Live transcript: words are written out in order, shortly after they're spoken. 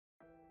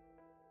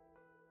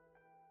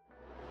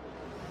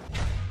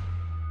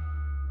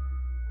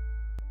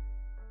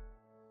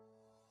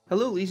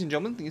Hello ladies and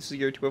gentlemen, this is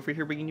Jerick Barnes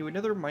here bringing you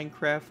another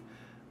Minecraft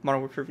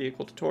Modern Warfare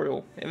vehicle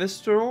tutorial. In this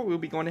tutorial, we'll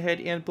be going ahead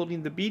and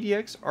building the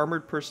BDX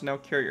Armored Personnel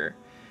Carrier.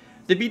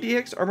 The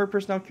BDX Armored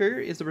Personnel Carrier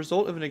is the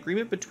result of an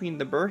agreement between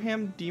the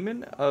Burham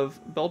Demon of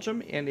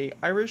Belgium and an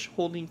Irish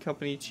holding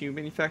company to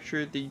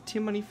manufacture the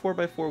T-Money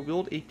 4x4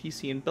 wheeled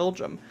APC in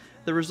Belgium.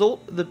 The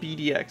result, the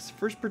BDX,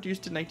 first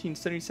produced in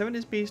 1977,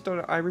 is based on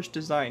an Irish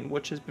design,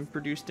 which has been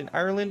produced in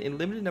Ireland in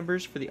limited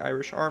numbers for the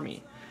Irish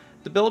Army.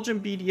 The Belgian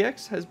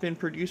BDX has been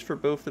produced for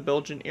both the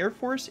Belgian Air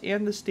Force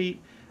and the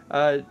state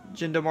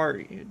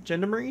gendarmerie,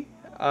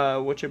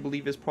 which I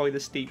believe is probably the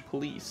state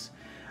police,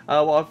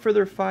 while a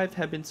further 5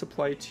 have been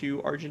supplied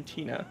to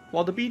Argentina.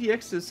 While the BDX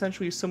is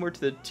essentially similar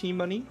to the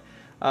T-Money,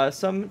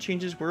 some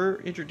changes were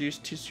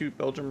introduced to suit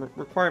Belgian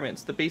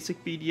requirements. The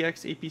basic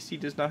BDX APC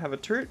does not have a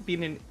turret,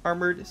 being an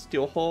armored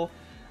steel hull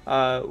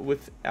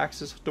with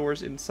access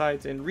doors in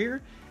sides and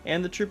rear,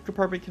 and the troop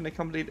compartment can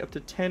accommodate up to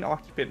 10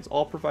 occupants,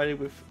 all provided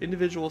with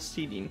individual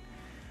seating.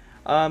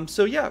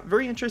 So yeah,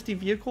 very interesting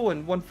vehicle,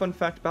 and one fun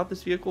fact about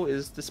this vehicle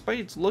is despite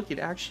its look, it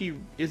actually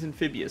is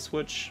amphibious,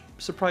 which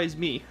surprised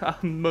me.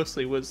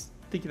 Mostly was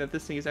thinking that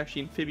this thing is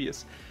actually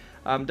amphibious.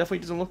 Definitely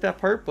doesn't look that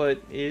part,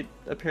 but it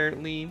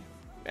apparently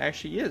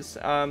actually is.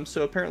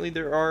 So apparently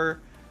there are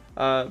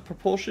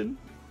propulsion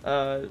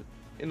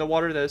in the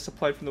water that is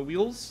supplied from the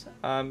wheels,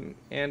 and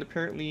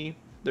apparently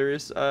there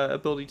is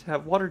ability to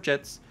have water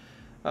jets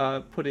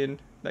put in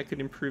that could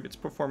improve its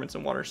performance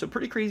in water. So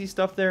pretty crazy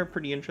stuff there,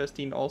 pretty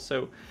interesting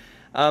also.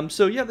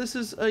 So yeah, this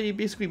is a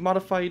basically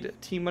modified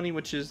T-Money,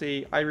 which is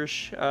a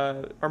Irish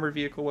armored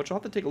vehicle, which I'll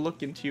have to take a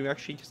look into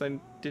actually, because I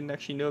didn't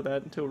actually know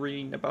that until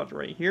reading about it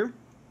right here.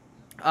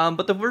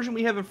 But the version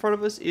we have in front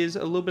of us is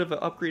a little bit of an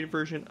upgraded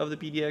version of the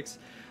BDX.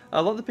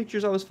 A lot of the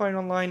pictures I was finding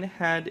online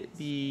had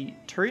the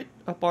turret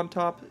up on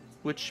top,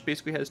 which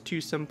basically has two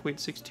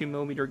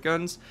 7.62mm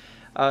guns.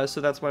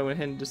 So that's what I went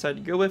ahead and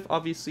decided to go with.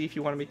 Obviously, if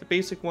you want to make the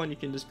basic one, you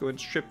can just go and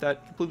strip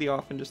that completely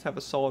off and just have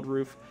a solid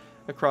roof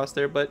across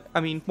there. But, I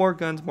mean, more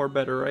guns, more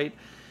better, right?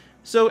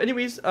 So,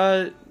 anyways,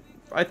 I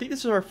think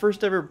this is our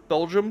first ever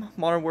Belgium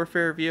Modern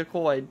Warfare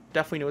vehicle. I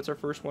definitely know it's our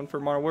first one for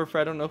Modern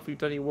Warfare. I don't know if we've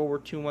done any World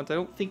War II ones. I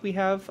don't think we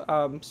have.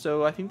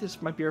 So I think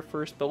this might be our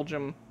first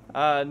Belgium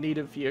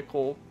native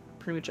vehicle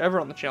pretty much ever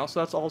on the channel. So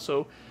that's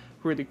also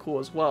really cool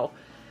as well.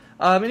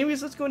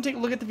 Anyways, let's go and take a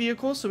look at the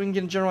vehicle so we can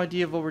get a general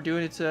idea of what we're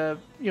doing. It's a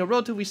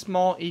relatively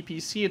small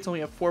APC. It's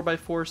only a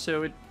 4x4,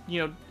 so it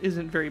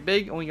isn't very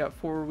big. Only got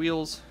 4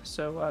 wheels,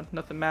 so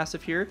nothing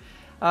massive here.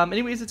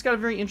 Anyways, it's got a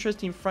very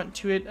interesting front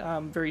to it.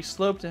 Very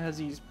sloped. It has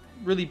these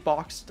really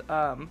boxed,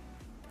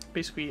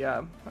 basically,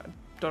 I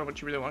don't know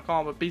what you really want to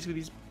call them, but basically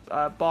these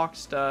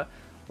boxed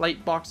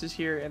light boxes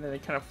here, and then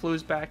it kind of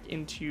flows back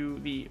into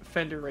the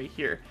fender right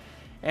here.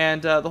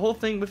 And the whole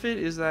thing with it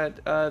is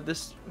that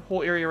this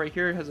whole area right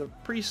here has a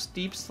pretty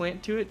steep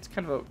slant to it. It's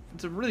kind of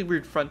it's a really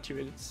weird front to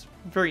it. It's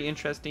very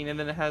interesting. And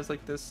then it has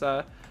like this,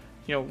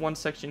 one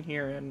section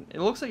here, and it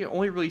looks like it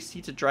only really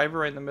seats a driver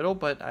right in the middle.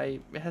 But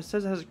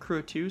says it has a crew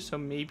of 2, so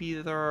maybe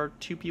there are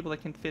 2 people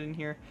that can fit in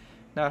here.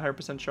 Not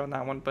 100% sure on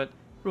that one, but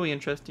really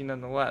interesting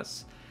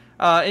nonetheless.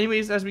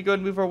 Anyways, as we go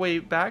and move our way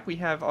back, we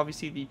have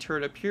obviously the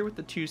turret up here with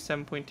the two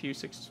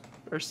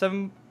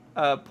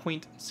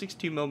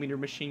 7.62mm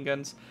machine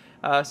guns.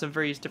 Some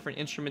various different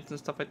instruments and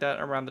stuff like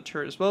that around the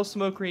turret as well.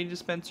 Smoke grenade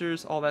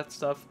dispensers, all that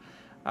stuff.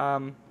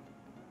 And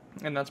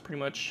that's pretty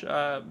much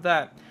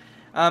that.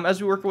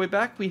 As we work our way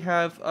back, we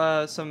have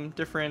some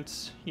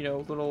different,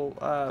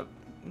 little,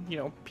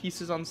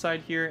 pieces on the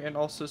side here, and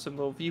also some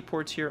little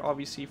viewports here,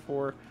 obviously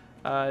for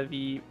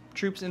the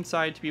troops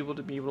inside to be able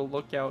to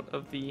look out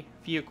of the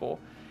vehicle.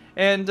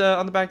 And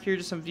on the back here,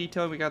 just some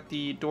detailing. We got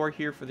the door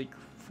here for the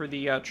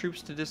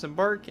troops to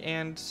disembark,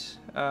 and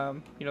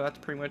that's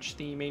pretty much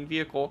the main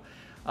vehicle.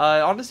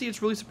 Honestly,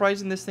 it's really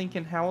surprising this thing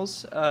can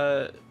house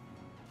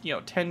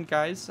 10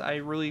 guys. I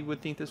really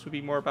would think this would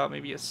be more about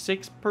maybe a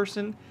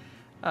 6-person.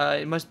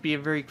 It must be a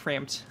very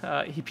cramped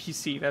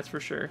APC, that's for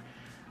sure.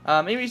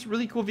 Anyways,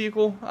 really cool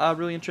vehicle,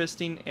 really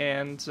interesting,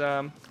 and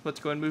let's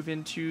go and move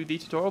into the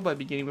tutorial by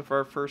beginning with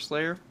our first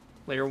layer,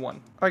 layer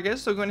 1. Alright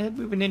guys, so going ahead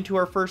and moving into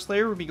our first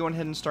layer, we'll be going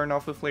ahead and starting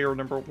off with layer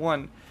number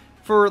 1.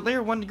 For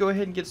layer 1 to go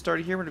ahead and get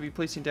started here, we're going to be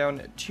placing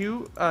down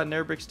 2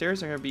 nether brick stairs.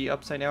 They're going to be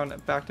upside down,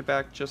 back to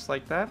back, just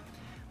like that.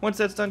 Once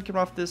that's done,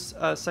 coming off this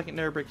second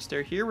nether brick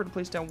stair here, we're going to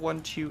place down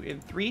 1, 2,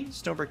 and 3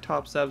 stone brick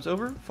top slabs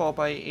over, followed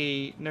by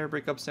a nether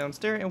brick upside down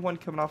stair, and 1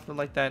 coming off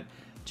like that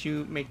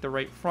to make the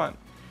right front.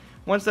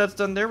 Once that's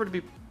done there, we're going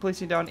to be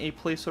placing down a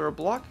placeholder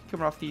block,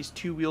 coming off these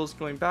 2 wheels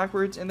going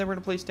backwards, and then we're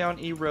going to place down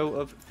a row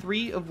of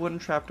 3 of wooden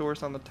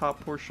trapdoors on the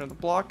top portion of the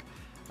block,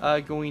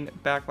 going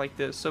back like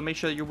this. So make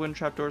sure that your wooden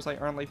trapdoors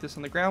aren't like this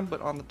on the ground, but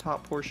on the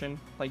top portion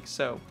like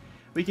so.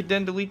 We could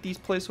then delete these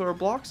placeholder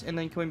blocks, and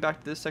then coming back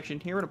to this section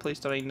here, we're going to place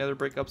down another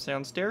brick upside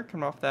down stair,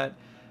 coming off that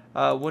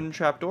wooden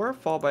trapdoor,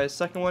 followed by a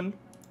second one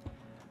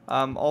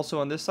also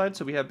on this side.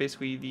 So we have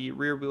basically the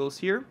rear wheels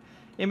here.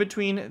 In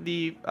between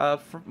the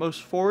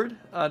most forward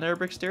nether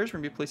brick stairs, we're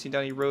going to be placing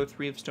down a row of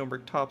 3 of stone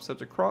brick top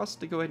slabs across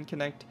to go ahead and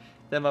connect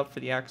them up for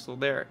the axle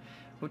there.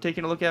 We're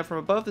taking a look at it from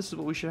above. This is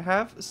what we should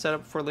have set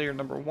up for layer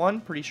number 1.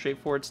 Pretty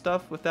straightforward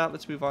stuff. With that,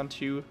 let's move on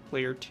to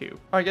layer 2.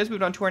 Alright guys,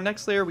 moving on to our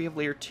next layer, we have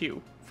layer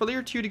 2. For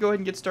layer 2, to go ahead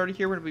and get started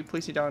here, we're going to be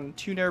placing down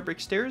 2 nether brick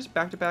stairs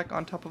back to back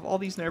on top of all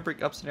these nether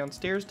brick upside down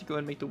stairs to go ahead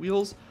and make the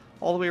wheels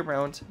all the way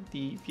around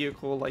the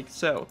vehicle like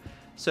so.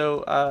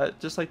 So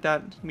just like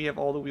that, we have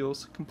all the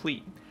wheels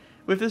complete.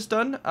 With this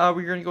done,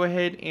 we're going to go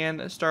ahead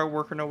and start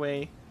working our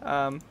way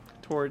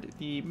toward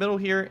the middle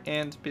here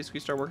and basically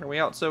start working our way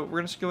out. So we're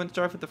going to go and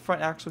start off with the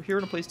front axle here. We're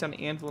going to place down an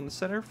anvil in the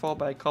center, followed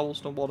by a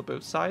cobblestone wall to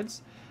both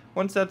sides.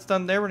 Once that's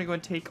done there, we're going to go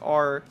and take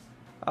our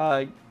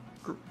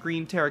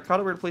green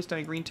terracotta. We're going to place down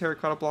a green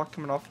terracotta block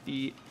coming off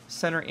the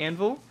center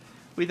anvil.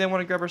 We then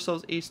want to grab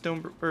ourselves a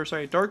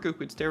dark oak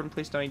wood stair. We're going to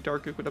place down a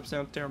dark oak wood upside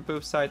down stair on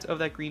both sides of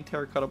that green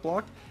terracotta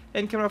block.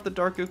 And coming off the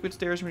dark oak wood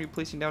stairs, we're going to be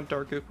placing down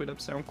dark oak wood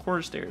upside down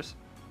corner stairs.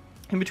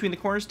 In between the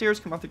corner stairs,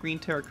 come off the green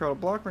terracotta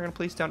block, we're going to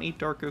place down a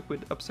dark oak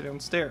wood upside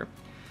down stair.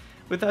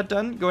 With that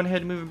done, going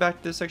ahead and moving back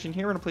to this section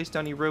here, we're going to place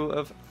down a row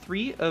of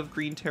 3 of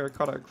green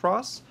terracotta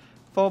across,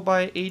 followed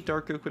by a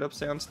dark oak wood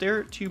upside down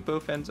stair to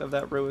both ends of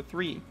that row of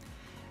 3.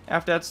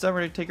 After that's done,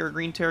 we're going to take our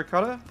green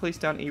terracotta, place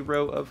down a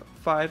row of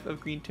 5 of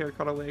green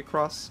terracotta way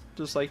across,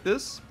 just like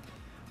this.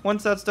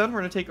 Once that's done,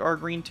 we're going to take our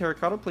green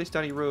terracotta, place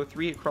down a row of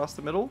 3 across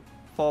the middle,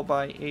 followed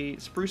by a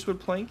spruce wood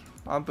plank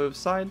on both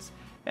sides.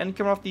 And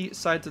coming off the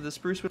sides of the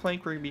spruce wood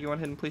plank, we're going to be going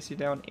ahead and placing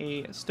down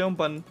a stone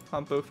button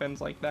on both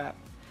ends like that.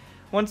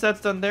 Once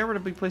that's done there, we're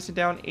going to be placing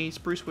down a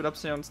spruce wood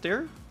upside down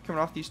stair, coming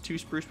off these 2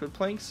 spruce wood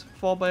planks,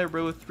 followed by a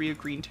row of 3 of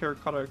green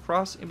terracotta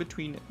across in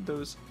between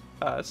those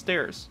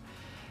stairs.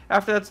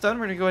 After that's done,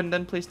 we're going to go ahead and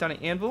then place down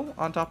an anvil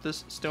on top of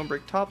this stone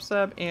brick top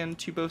slab, and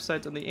to both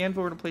sides of the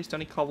anvil, we're going to place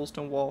down a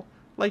cobblestone wall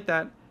like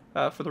that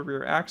for the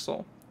rear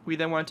axle. We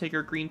then want to take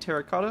our green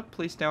terracotta,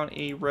 place down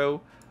a row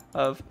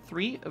of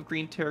 3 of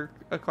green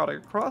terracotta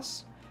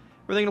across.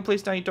 We're then going to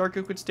place down a dark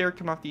oak wood stair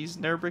coming off these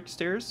nether brick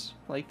stairs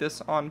like this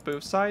on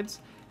both sides.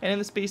 And in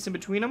the space in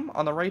between them,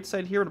 on the right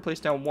side here, we're going to place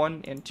down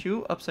 1 and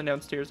 2 upside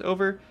down stairs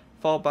over,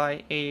 followed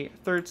by a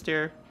 3rd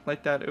stair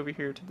like that over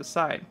here to the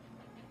side.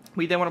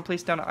 We then want to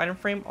place down an item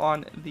frame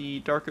on the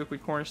dark oak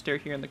wood corner stair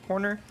here in the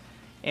corner,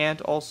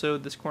 and also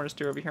this corner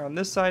stair over here on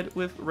this side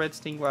with red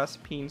stained glass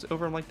panes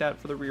over them like that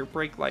for the rear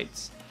brake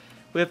lights.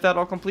 With that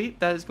all complete,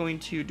 that is going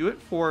to do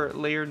it for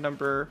layer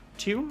number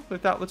 2.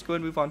 With that, let's go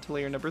and move on to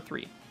layer number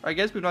 3. Alright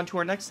guys, moving on to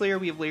our next layer,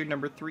 we have layer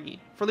number 3.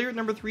 For layer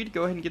number 3, to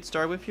go ahead and get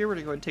started with here, we're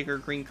going to go and take our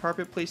green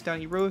carpet, place down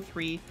a row of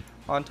 3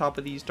 on top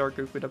of these dark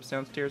oak wood upside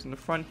down stairs in the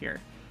front here.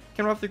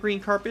 Coming off the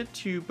green carpet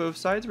to both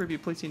sides, we're going to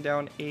be placing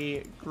down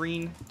a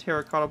green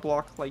terracotta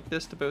block like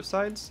this to both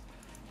sides.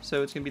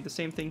 So it's going to be the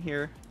same thing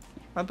here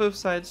on both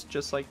sides,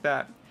 just like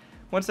that.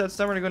 Once that's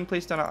done, we're going to go and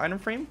place down an item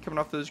frame, coming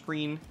off those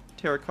green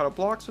terracotta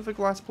blocks with a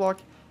glass block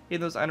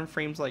in those item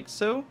frames like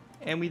so.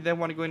 And we then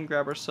want to go ahead and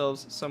grab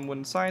ourselves some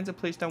wooden signs and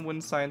place down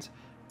wooden signs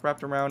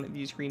wrapped around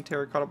these green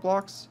terracotta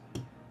blocks,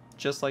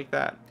 just like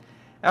that.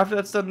 After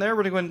that's done there,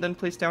 we're going to go ahead and then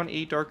place down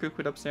a dark oak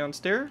wood upside down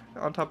stair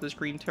on top of this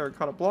green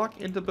terracotta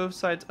block into both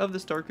sides of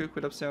this dark oak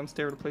wood upside down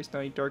stair to place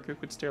down a dark oak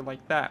wood stair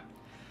like that.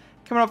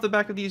 Coming off the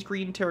back of these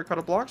green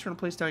terracotta blocks, we're going to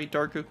place down a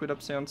dark oak wood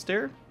upside down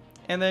stair.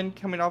 And then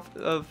coming off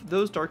of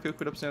those dark oak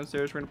wood upside down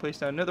stairs, we're going to place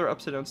down another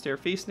upside down stair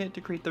facing it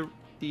to create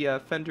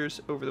the fenders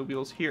over the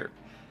wheels here.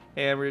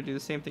 And we're going to do the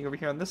same thing over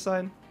here on this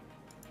side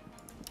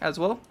as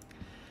well.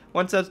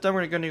 Once that's done,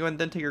 we're going to go and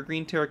then take our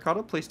green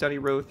terracotta, place down a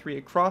row of 3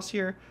 across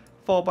here,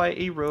 followed by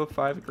a row of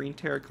 5 of green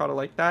terracotta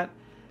like that.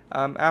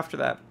 After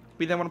that,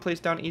 we then want to place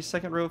down a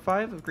second row of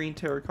 5 of green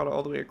terracotta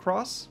all the way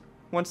across.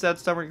 Once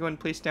that's done, we're going to go and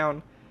place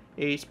down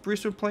a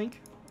spruce wood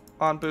plank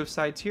on both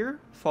sides here,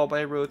 followed by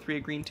a row of 3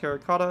 of green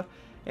terracotta.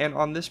 And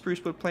on this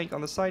spruce wood plank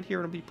on the side here,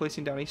 we're going to be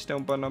placing down a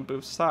stone button on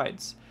both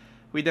sides.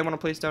 We then want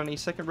to place down a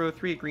second row of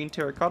 3 of green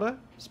terracotta,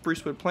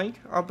 spruce wood plank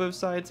on both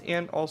sides,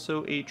 and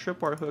also a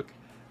tripwire hook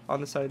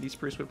on the side of these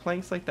spruce wood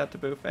planks like that to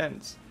both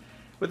ends.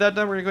 With that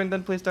done, we're going to go and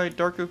then place down a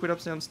dark oak wood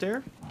upside down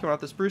stair, coming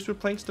off the spruce wood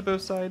planks to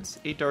both sides,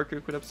 a dark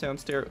oak wood upside down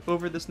stair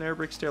over this nether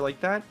brick stair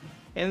like that,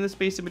 and in the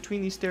space in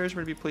between these stairs,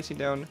 we're going to be placing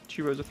down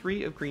 2 rows of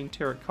 3 of green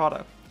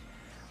terracotta.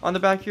 On the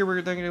back here,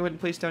 we're then going to go ahead and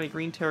place down a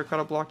green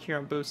terracotta block here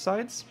on both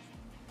sides,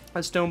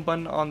 a stone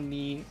button on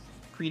the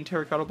green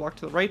terracotta block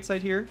to the right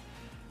side here.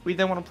 We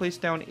then want to place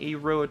down a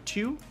row of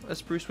 2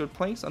 spruce wood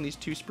planks on these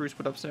 2 spruce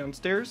wood upside down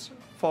stairs,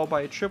 followed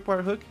by a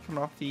tripwire hook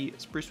coming off the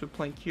spruce wood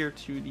plank here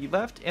to the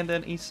left, and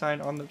then a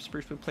sign on the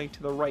spruce wood plank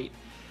to the right.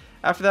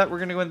 After that, we're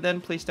going to go and then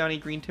place down a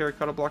green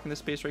terracotta block in this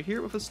space right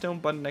here with a stone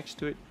button next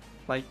to it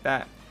like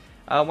that.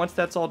 Once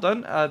that's all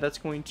done, that's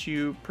going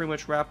to pretty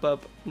much wrap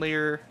up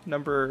layer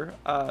number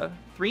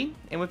 3.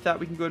 And with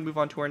that, we can go and move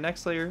on to our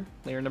next layer,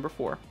 layer number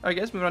 4. Alright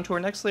guys, moving on to our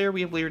next layer,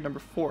 we have layer number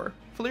 4.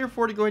 For layer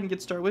 4, to go ahead and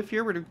get started with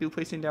here, we're going to be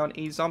placing down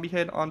a zombie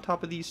head on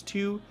top of these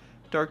 2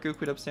 dark oak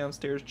wood upside down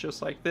stairs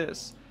just like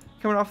this.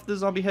 Coming off the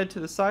zombie head to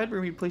the side, we're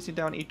going to be placing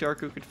down a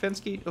dark oak wood fence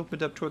gate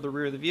opened up toward the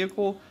rear of the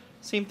vehicle.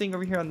 Same thing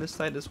over here on this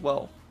side as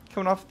well.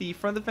 Coming off the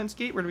front of the fence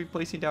gate, we're going to be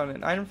placing down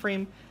an item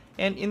frame.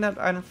 And in that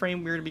item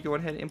frame, we're going to be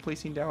going ahead and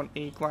placing down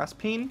a glass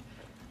pane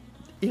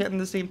And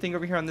the same thing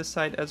over here on this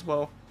side as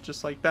well,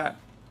 just like that.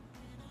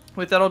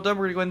 With that all done,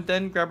 we're going to go ahead and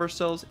then grab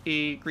ourselves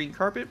a green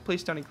carpet,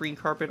 place down a green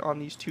carpet on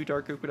these 2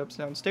 dark oak wood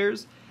upside down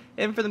stairs.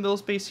 And for the middle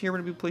space here, we're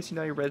going to be placing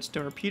down a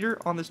redstone repeater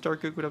on this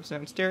dark oak wood upside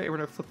down stair, and we're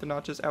going to flip the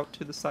notches out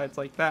to the sides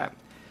like that.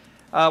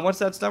 Once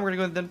that's done, we're going to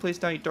go ahead and then place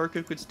down a dark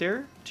oak wood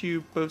stair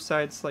to both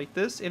sides like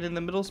this. And in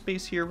the middle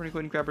space here, we're going to go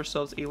ahead and grab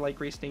ourselves a light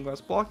gray stained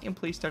glass block and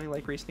place down a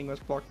light gray stained glass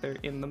block there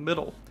in the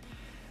middle.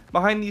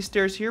 Behind these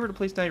stairs here, we're going to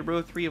place down a row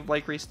of 3 of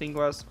light gray stained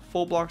glass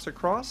full blocks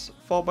across,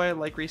 followed by a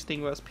light gray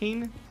stained glass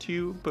pane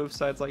to both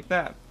sides like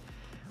that.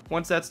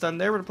 Once that's done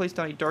there, we're going to place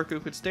down a dark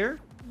oak wood stair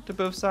to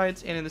both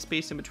sides, and in the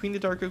space in between the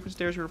dark oak wood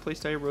stairs, we're going to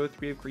place down a row of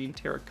 3 of green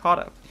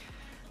terracotta.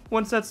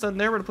 Once that's done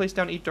there, we're going to place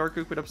down a dark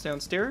oak wood upside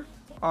down stair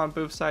on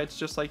both sides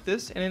just like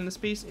this, and in the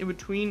space in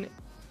between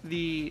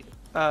the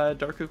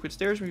dark oak wood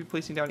stairs, we're going to be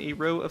placing down a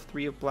row of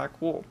 3 of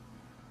black wool.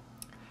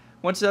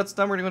 Once that's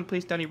done, we're going to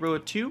place down a row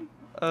of 2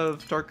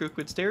 of dark oak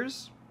wood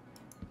stairs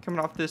coming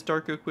off this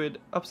dark oak wood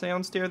upside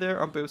down stair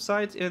there on both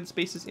sides, and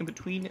spaces in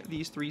between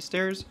these 3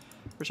 stairs,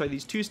 or sorry,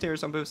 these 2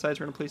 stairs on both sides,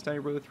 we're going to place down a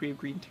row of 3 of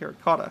green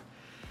terracotta.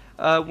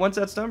 Once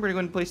that's done, we're going to go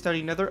ahead and place down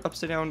another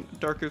upside down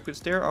dark oak wood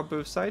stair on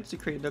both sides to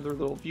create another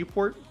little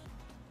viewport.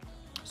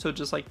 So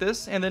just like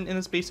this, and then in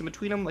the space in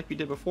between them, like we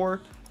did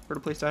before, we're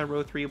going to place down a row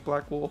of 3 of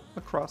black wool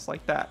across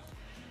like that.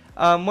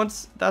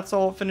 Once that's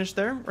all finished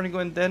there, we're going to go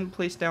ahead and then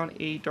place down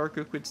a dark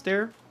oak wood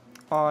stair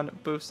on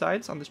both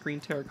sides on this green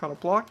terracotta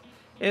block.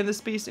 And in the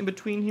space in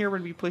between here, we're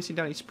going to be placing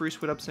down a spruce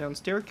wood upside down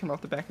stair coming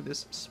off the back of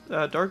this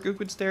dark oak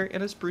wood stair,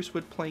 and a spruce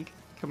wood plank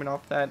coming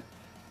off that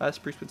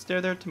spruce wood stair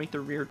there to make the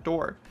rear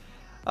door.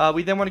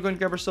 We then want to go and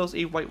grab ourselves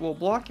a white wool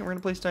block, and we're going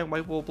to place down a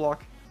white wool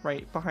block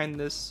right behind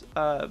this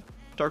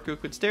dark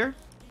oak wood stair,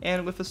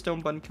 and with a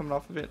stone button coming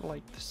off of it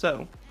like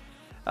so.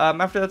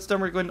 After that's done,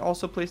 we're going to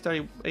also place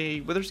down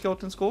a wither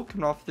skeleton skull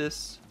coming off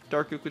this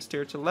dark oak wood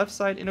stair to the left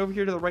side, and over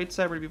here to the right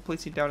side, we're going to be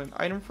placing down an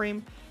item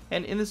frame.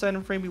 And in this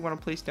item frame, we want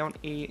to place down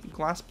a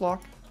glass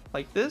block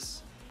like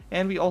this.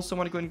 And we also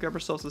want to go ahead and grab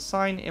ourselves a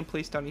sign and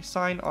place down a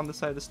sign on the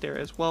side of the stair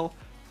as well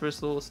for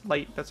this little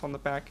light that's on the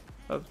back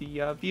of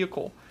the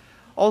vehicle.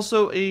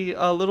 Also,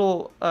 a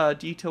little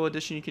detail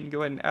addition you can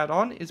go ahead and add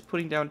on is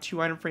putting down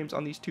 2 item frames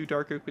on these 2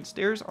 dark oak wood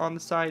stairs on the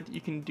side. You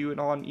can do it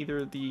on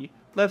either the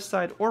left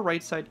side or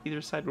right side.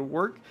 Either side would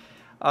work.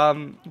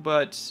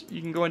 But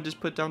you can go and just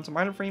put down some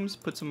item frames,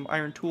 put some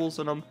iron tools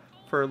in them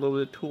for a little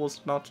bit of tools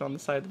mounted on the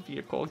side of the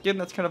vehicle. Again,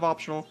 that's kind of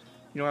optional.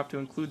 You don't have to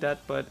include that,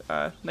 but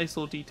nice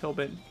little detail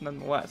bit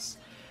nonetheless.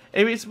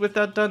 Anyways, with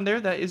that done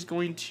there, that is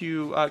going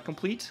to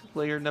complete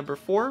layer number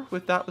 4.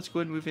 With that, let's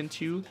go ahead and move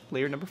into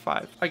layer number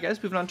 5. Alright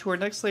guys, moving on to our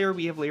next layer,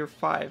 we have layer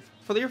 5.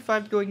 For layer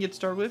 5 to go and get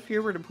started with,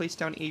 here we're going to place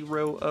down a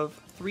row of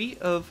 3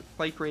 of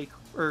light gray,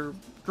 or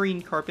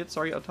green carpet,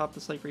 sorry, on top of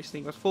this light gray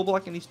stained glass full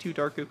block, and these 2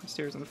 dark oak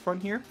stairs on the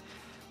front here.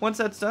 Once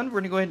that's done, we're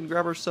going to go ahead and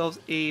grab ourselves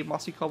a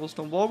mossy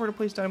cobblestone wall. We're going to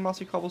place down a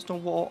mossy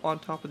cobblestone wall on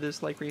top of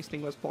this light gray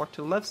stained glass block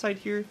to the left side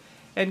here.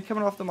 And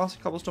coming off the mossy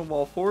cobblestone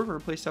wall forward, we're going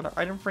to place down an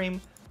item frame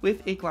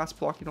with a glass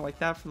block, like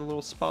that, for the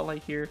little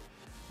spotlight here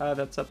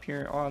that's up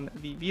here on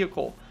the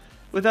vehicle.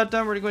 With that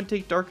done, we're going to go and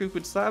take dark oak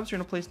wood slabs. We're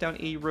going to place down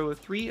a row of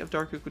 3 of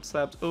dark oak wood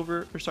slabs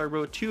over, or sorry,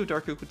 row of 2 of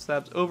dark oak wood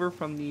slabs over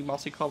from the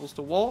mossy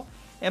cobblestone wall.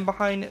 And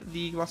behind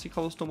the mossy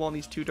cobblestone wall and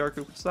these 2 dark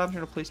oak wood slabs,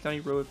 we're going to place down a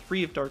row of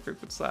 3 of dark oak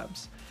wood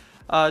slabs.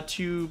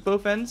 To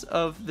both ends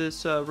of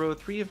this row of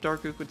 3 of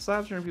dark oak wood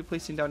slabs, we're going to be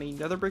placing down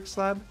another brick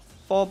slab,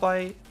 followed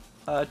by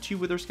 2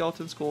 wither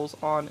skeleton skulls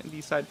on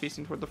the side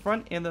facing toward the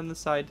front, and then the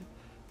side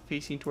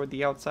facing toward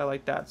the outside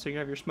like that. So you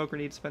have your smoke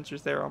grenade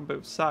dispensers there on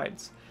both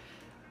sides.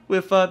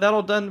 With that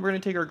all done, we're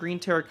going to take our green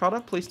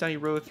terracotta, place down a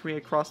row of 3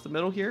 across the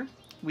middle here.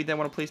 We then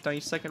want to place down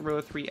a second row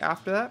of 3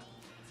 after that.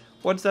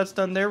 Once that's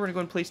done there, we're going to go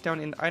and place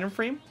down an item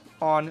frame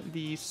on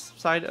the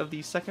side of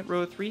the second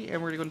row of 3,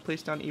 and we're going to go and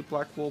place down a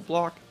black wool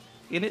block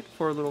in it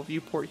for a little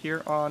viewport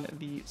here on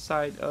the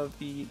side of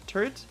the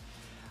turret.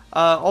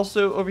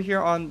 Also over here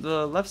on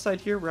the left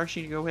side here, we're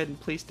actually going to go ahead and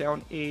place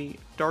down a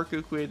dark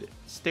oak wood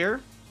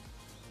stair.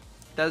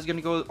 That is going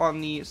to go on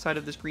the side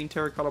of this green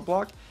terracotta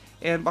block.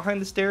 And behind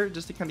the stair,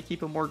 just to kind of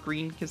keep a more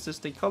green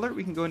consistent color,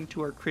 we can go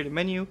into our creative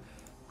menu,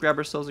 grab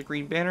ourselves a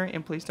green banner,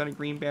 and place down a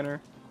green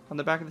banner on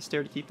the back of the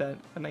stair to keep that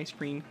a nice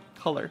green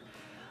color.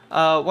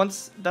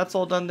 Once that's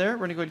all done there, we're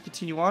going to go ahead and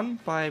continue on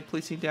by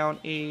placing down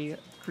a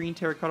green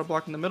terracotta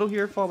block in the middle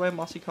here, followed by a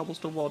mossy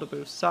cobblestone wall to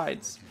both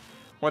sides.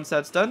 Once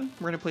that's done,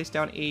 we're going to place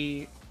down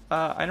a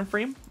item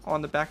frame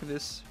on the back of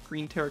this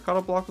green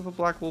terracotta block with a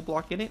black wool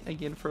block in it,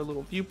 again for a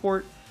little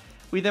viewport.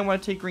 We then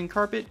want to take green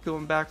carpet,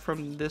 going back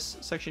from this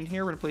section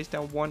here, we're going to place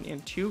down 1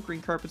 and 2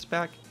 green carpets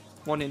back,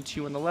 1 and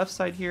 2 on the left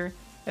side here,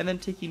 and then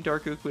taking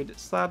dark oak wood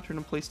slabs, we're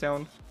going to place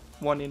down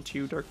 1 and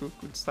 2 dark oak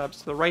wood slabs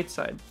to the right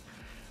side.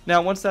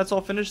 Now, once that's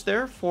all finished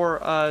there for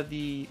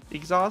the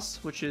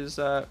exhaust, which is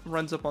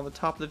runs up on the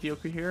top of the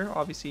vehicle here,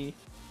 obviously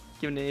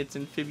given its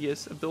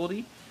amphibious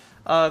ability.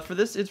 For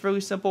this, it's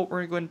really simple.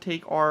 We're going to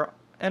take our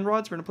end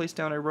rods. We're going to place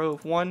down a row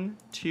of 1,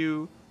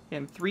 2,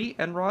 and 3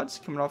 end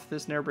rods coming off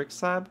this narrow brick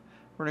slab.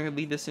 We're going to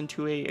lead this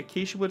into a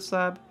acacia wood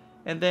slab,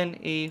 and then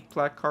a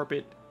black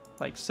carpet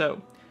like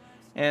so.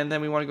 And then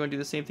we want to go and do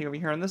the same thing over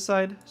here on this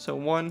side. So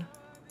 1,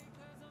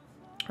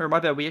 or my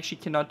bad, we actually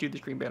cannot do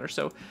this green banner.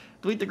 So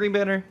delete the green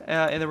banner,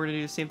 and then we're going to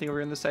do the same thing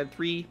over on this side.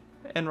 3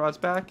 end rods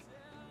back,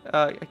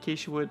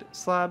 acacia wood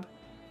slab,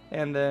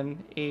 and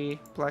then a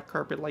black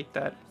carpet like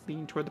that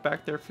leading toward the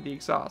back there for the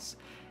exhaust.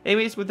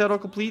 Anyways, with that all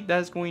complete,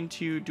 that is going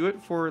to do it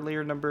for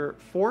layer number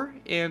 4.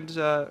 And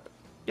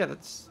yeah,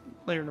 that's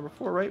layer number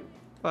 4, right?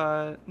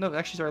 No,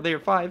 actually, sorry, layer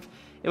 5.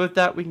 And with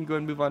that, we can go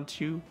and move on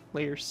to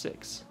layer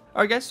 6.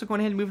 Alright guys, so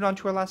going ahead and moving on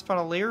to our last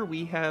final layer,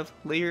 we have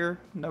layer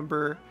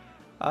number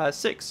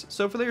 6.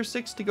 So for layer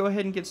 6, to go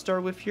ahead and get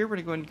started with here,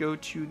 we're going to go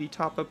to the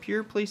top up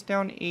here, place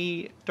down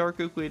a dark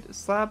oak wood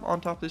slab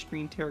on top of this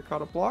green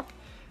terracotta block.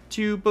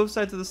 To both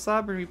sides of the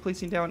slab, we're going to be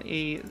placing down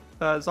a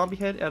zombie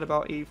head at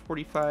about a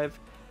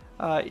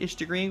 45-ish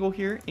degree angle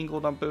here,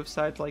 angled on both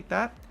sides like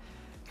that.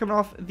 Coming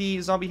off the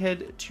zombie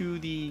head to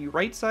the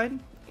right side,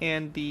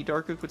 and the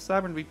dark oak wood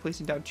slab, we're going to be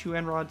placing down 2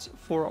 end rods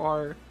for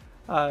our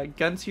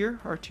guns here,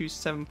 our two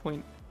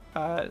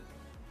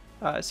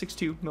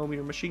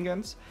 7.62mm machine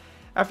guns.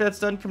 After that's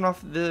done, coming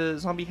off the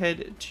zombie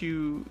head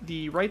to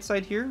the right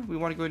side here, we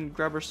want to go ahead and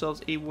grab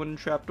ourselves a wooden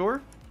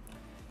trapdoor,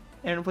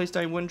 and replace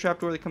down a wooden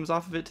trapdoor that comes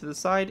off of it to the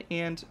side.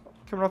 And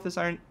coming off this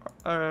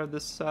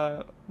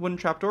wooden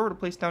trapdoor, to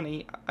place down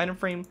a item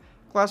frame,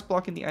 glass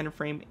block in the item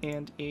frame,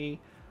 and a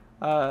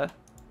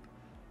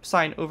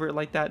sign over it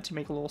like that to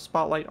make a little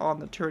spotlight on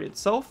the turret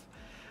itself.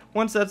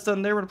 Once that's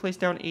done there, we're going to place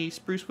down a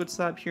spruce wood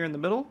slab here in the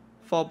middle,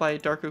 followed by a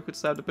dark oak wood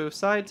slab to both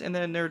sides, and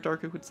then another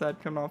dark oak wood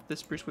slab coming off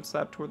this spruce wood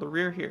slab toward the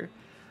rear here.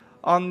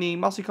 On the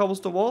mossy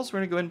cobblestone walls, we're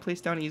going to go ahead and place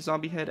down a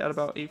zombie head at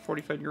about a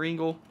 45-degree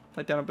angle,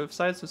 like down on both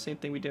sides, so same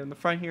thing we did in the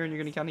front here, and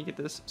you're going to kind of get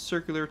this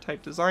circular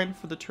type design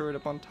for the turret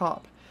up on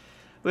top.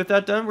 With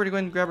that done, we're going to go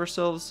ahead and grab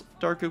ourselves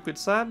dark oak wood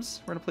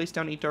slabs. We're going to place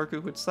down a dark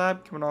oak wood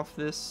slab coming off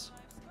this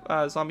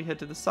zombie head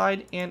to the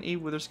side, and a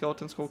wither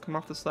skeleton skull come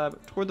off the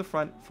slab toward the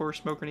front for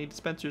smoke grenade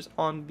dispensers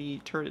on the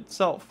turret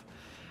itself.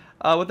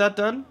 With that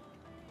done,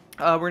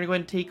 we're going to go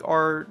ahead and take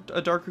our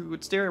dark oak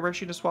wood stair. We're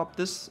actually going to swap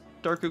this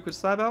dark oak wood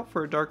slab out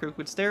for a dark oak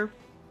wood stair.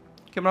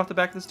 Coming off the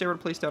back of the stair, we're going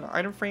to place down an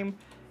item frame,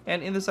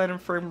 and in this item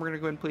frame, we're going to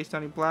go ahead and place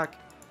down a black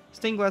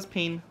stained glass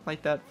pane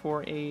like that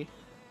for a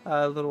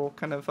little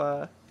kind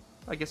of,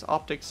 I guess,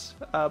 optics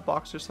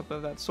box or something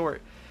of that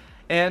sort.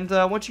 And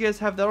once you guys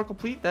have that all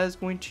complete, that is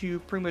going to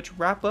pretty much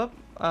wrap up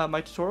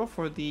my tutorial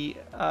for the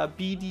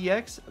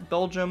BDX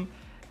Belgium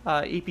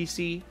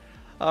APC.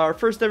 Our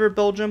first ever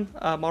Belgium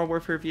Modern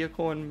Warfare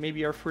vehicle, and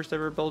maybe our first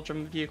ever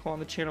Belgium vehicle on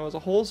the channel as a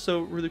whole,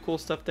 so really cool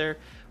stuff there.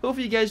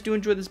 Hopefully you guys do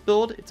enjoy this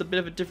build. It's a bit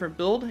of a different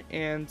build,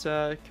 and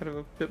kind of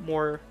a bit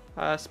more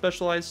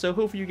specialized, so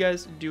hopefully you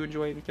guys do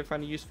enjoy it and can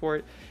find a use for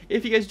it.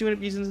 If you guys do end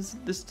up using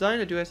this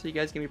design, I do ask that you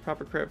guys give me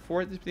proper credit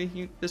for it.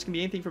 This can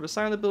be anything from a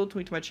sign on the build,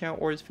 tweet to my channel,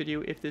 or this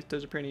video if this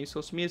does appear on any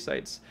social media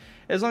sites.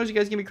 As long as you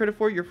guys give me credit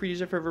for it, you're free to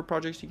use it for whatever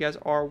projects you guys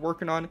are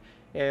working on,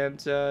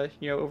 and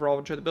you know, overall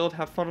enjoy the build,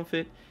 have fun with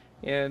it,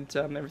 and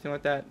everything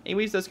like that.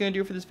 Anyways, that's going to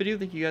do it for this video.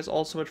 Thank you guys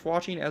all so much for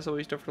watching. As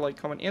always, don't forget to like,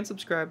 comment, and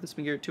subscribe. This has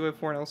been Jerick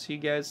 204, and I'll see you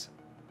guys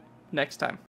next time.